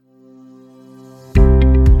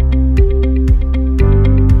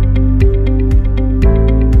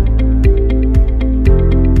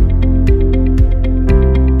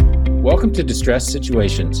Welcome to Distressed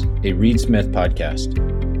Situations, a Reed Smith podcast.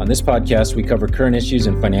 On this podcast, we cover current issues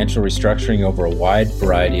in financial restructuring over a wide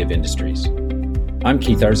variety of industries. I'm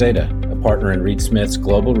Keith Arzeda, a partner in Reed Smith's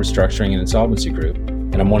Global Restructuring and Insolvency Group,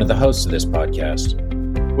 and I'm one of the hosts of this podcast.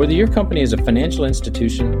 Whether your company is a financial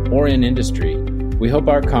institution or in industry, we hope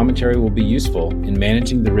our commentary will be useful in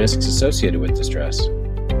managing the risks associated with distress.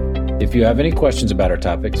 If you have any questions about our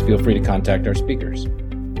topics, feel free to contact our speakers.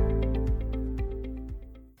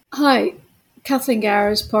 Hi, Kathleen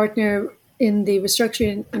Garrett, partner in the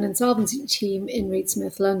Restructuring and Insolvency team in Reed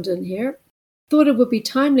Smith London here. Thought it would be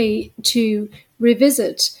timely to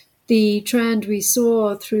revisit the trend we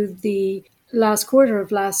saw through the last quarter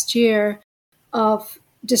of last year of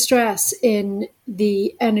distress in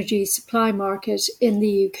the energy supply market in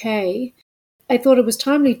the UK. I thought it was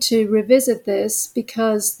timely to revisit this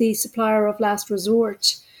because the supplier of last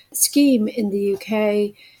resort scheme in the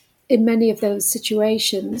UK in many of those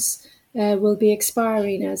situations will be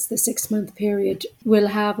expiring as the 6-month period will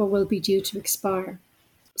have or will be due to expire.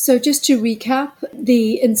 So just to recap,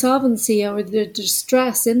 the insolvency or the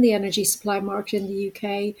distress in the energy supply market in the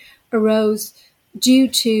UK arose due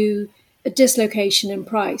to a dislocation in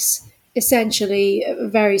price. Essentially,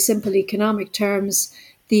 very simple economic terms,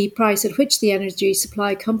 the price at which the energy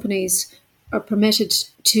supply companies are permitted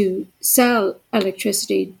to sell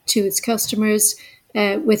electricity to its customers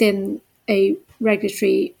within a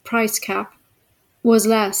regulatory price cap was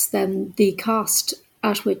less than the cost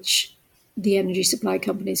at which the energy supply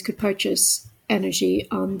companies could purchase energy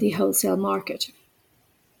on the wholesale market.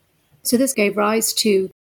 So this gave rise to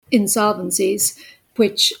insolvencies,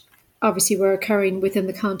 which obviously were occurring within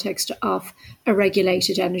the context of a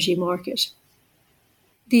regulated energy market.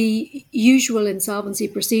 The usual insolvency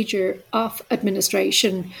procedure of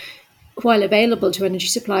administration, while available to energy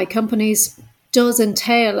supply companies, does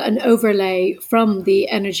entail an overlay from the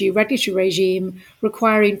energy regulatory regime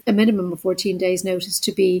requiring a minimum of 14 days notice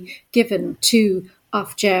to be given to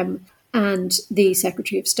Ofgem and the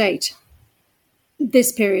Secretary of State.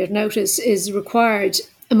 This period of notice is required,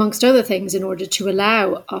 amongst other things, in order to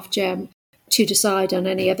allow Ofgem to decide on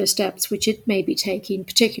any other steps which it may be taking,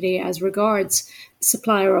 particularly as regards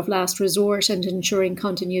supplier of last resort and ensuring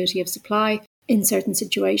continuity of supply in certain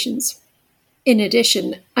situations. In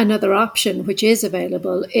addition, another option which is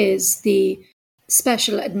available is the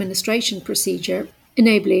special administration procedure,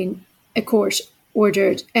 enabling a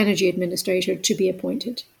court-ordered energy administrator to be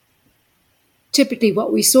appointed. Typically,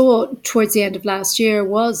 what we saw towards the end of last year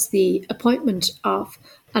was the appointment of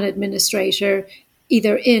an administrator,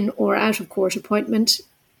 either in or out of court appointment,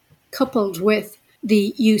 coupled with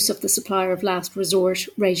the use of the supplier of last resort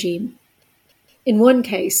regime. In one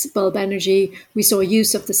case, Bulb Energy, we saw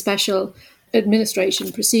use of the special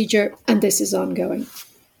administration procedure, and this is ongoing.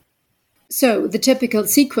 So the typical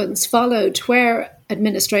sequence followed where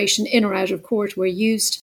administration in or out of court were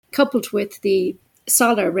used, coupled with the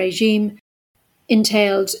SOLAR regime,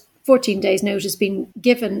 entailed 14 days notice being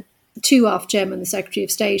given to Ofgem and the Secretary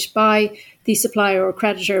of State by the supplier or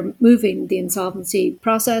creditor moving the insolvency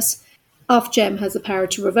process. Ofgem has the power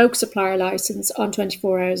to revoke supplier licence on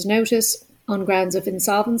 24 hours notice on grounds of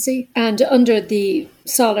insolvency. And under the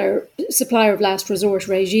SOLAR supplier of last resort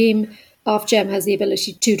regime, Ofgem has the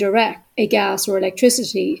ability to direct a gas or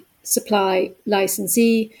electricity supply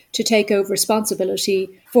licensee to take over responsibility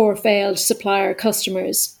for failed supplier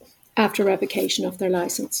customers after revocation of their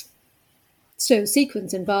licence. So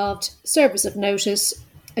sequence involved service of notice,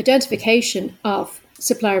 identification of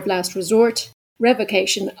supplier of last resort,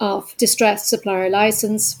 revocation of distressed supplier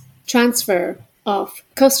licence, transfer of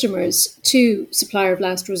customers to supplier of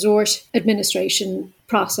last resort, administration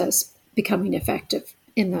process becoming effective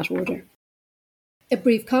in that order. A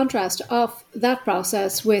brief contrast of that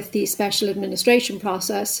process with the special administration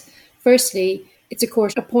process. Firstly, it's a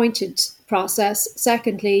court-appointed process.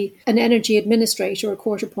 Secondly, an energy administrator or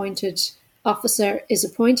court-appointed officer is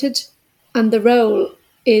appointed, and the role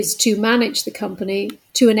is to manage the company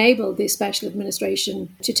to enable the special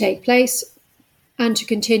administration to take place and to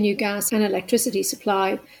continue gas and electricity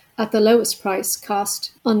supply at the lowest price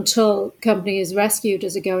cost until the company is rescued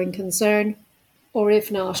as a going concern, or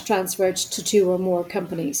if not, transferred to 2 or more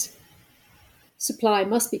companies. Supply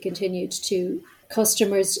must be continued to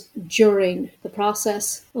customers during the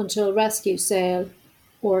process until rescue, sale,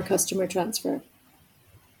 or customer transfer.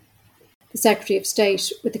 The Secretary of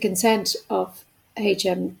State, with the consent of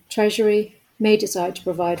HM Treasury, may decide to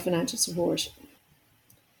provide financial support.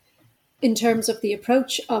 In terms of the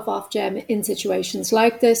approach of Ofgem in situations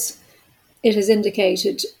like this, it has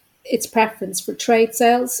indicated its preference for trade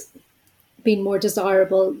sales being more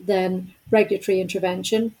desirable than regulatory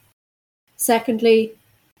intervention. Secondly,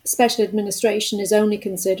 special administration is only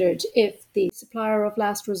considered if the supplier of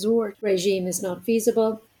last resort regime is not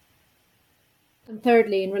feasible. And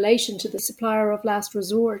thirdly, in relation to the supplier of last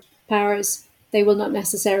resort powers, they will not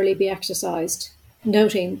necessarily be exercised,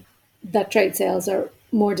 noting that trade sales are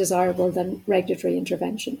more desirable than regulatory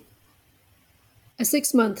intervention. A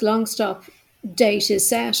 6-month long stop date is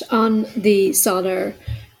set on the solar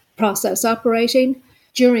process operating,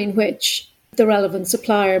 during which the relevant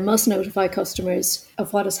supplier must notify customers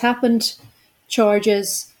of what has happened,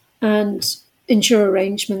 charges, and ensure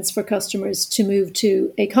arrangements for customers to move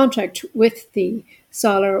to a contract with the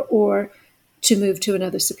solar or to move to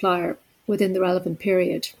another supplier within the relevant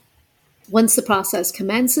period. Once the process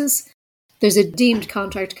commences, there's a deemed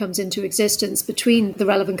contract comes into existence between the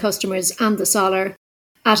relevant customers and the solar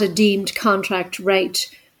at a deemed contract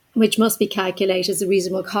rate, which must be calculated as a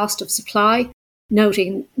reasonable cost of supply,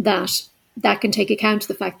 noting that can take account of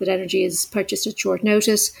the fact that energy is purchased at short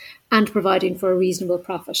notice and providing for a reasonable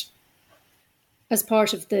profit. As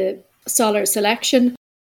part of the solar selection,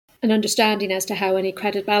 an understanding as to how any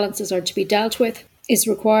credit balances are to be dealt with is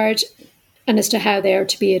required and as to how they are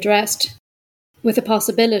to be addressed, with a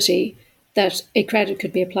possibility that a credit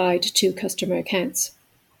could be applied to customer accounts.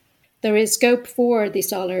 There is scope for the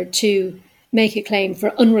solar to make a claim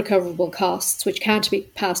for unrecoverable costs which can't be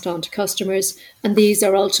passed on to customers, and these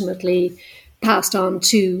are ultimately passed on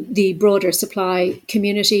to the broader supply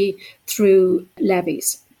community through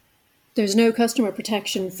levies. There's no customer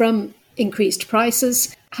protection from increased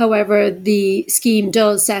prices. However, the scheme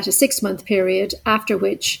does set a 6-month period after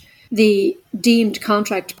which the deemed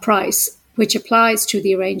contract price, which applies to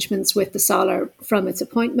the arrangements with the solar from its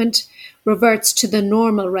appointment, reverts to the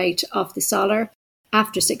normal rate of the solar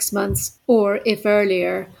after 6 months, or if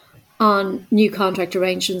earlier, on new contract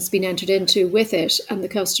arrangements being entered into with it and the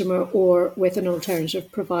customer or with an alternative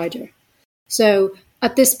provider. So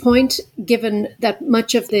at this point, given that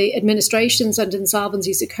much of the administrations and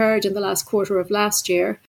insolvencies occurred in the last quarter of last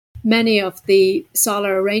year, many of the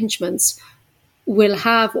solar arrangements will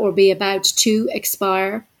have or be about to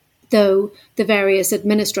expire, though the various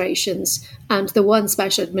administrations and the one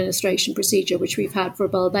special administration procedure which we've had for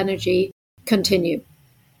bulb energy continue.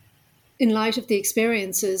 In light of the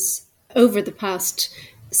experiences over the past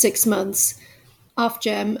 6 months,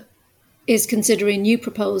 Ofgem is considering new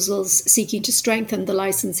proposals seeking to strengthen the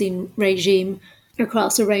licensing regime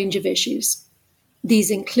across a range of issues. These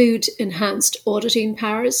include enhanced auditing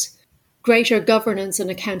powers, greater governance and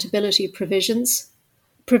accountability provisions,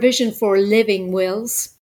 provision for living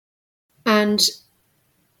wills, and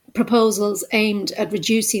proposals aimed at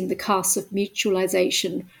reducing the costs of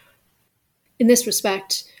mutualisation. In this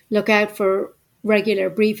respect, look out for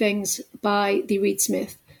regular briefings by the Reed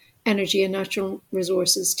Smith Energy and Natural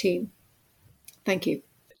Resources team. Thank you.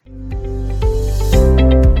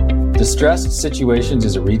 Distressed Situations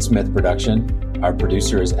is a Reed Smith production. Our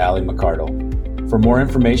producer is Ali McCardle. For more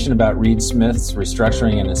information about Reed Smith's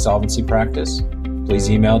restructuring and insolvency practice, please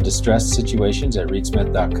email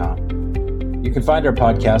distressedsituations@reedsmith.com. You can find our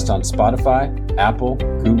podcast on Spotify, Apple,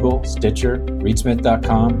 Google, Stitcher,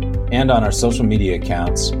 reedsmith.com, and on our social media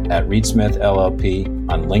accounts at Reed Smith LLP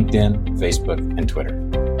on LinkedIn, Facebook, and Twitter.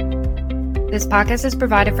 This podcast is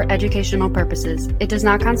provided for educational purposes. It does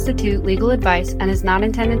not constitute legal advice and is not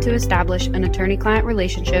intended to establish an attorney-client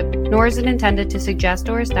relationship, nor is it intended to suggest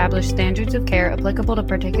or establish standards of care applicable to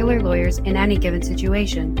particular lawyers in any given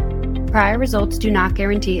situation. Prior results do not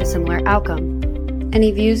guarantee a similar outcome.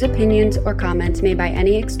 Any views, opinions, or comments made by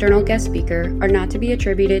any external guest speaker are not to be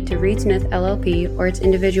attributed to Reed Smith LLP or its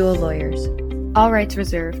individual lawyers. All rights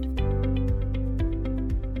reserved.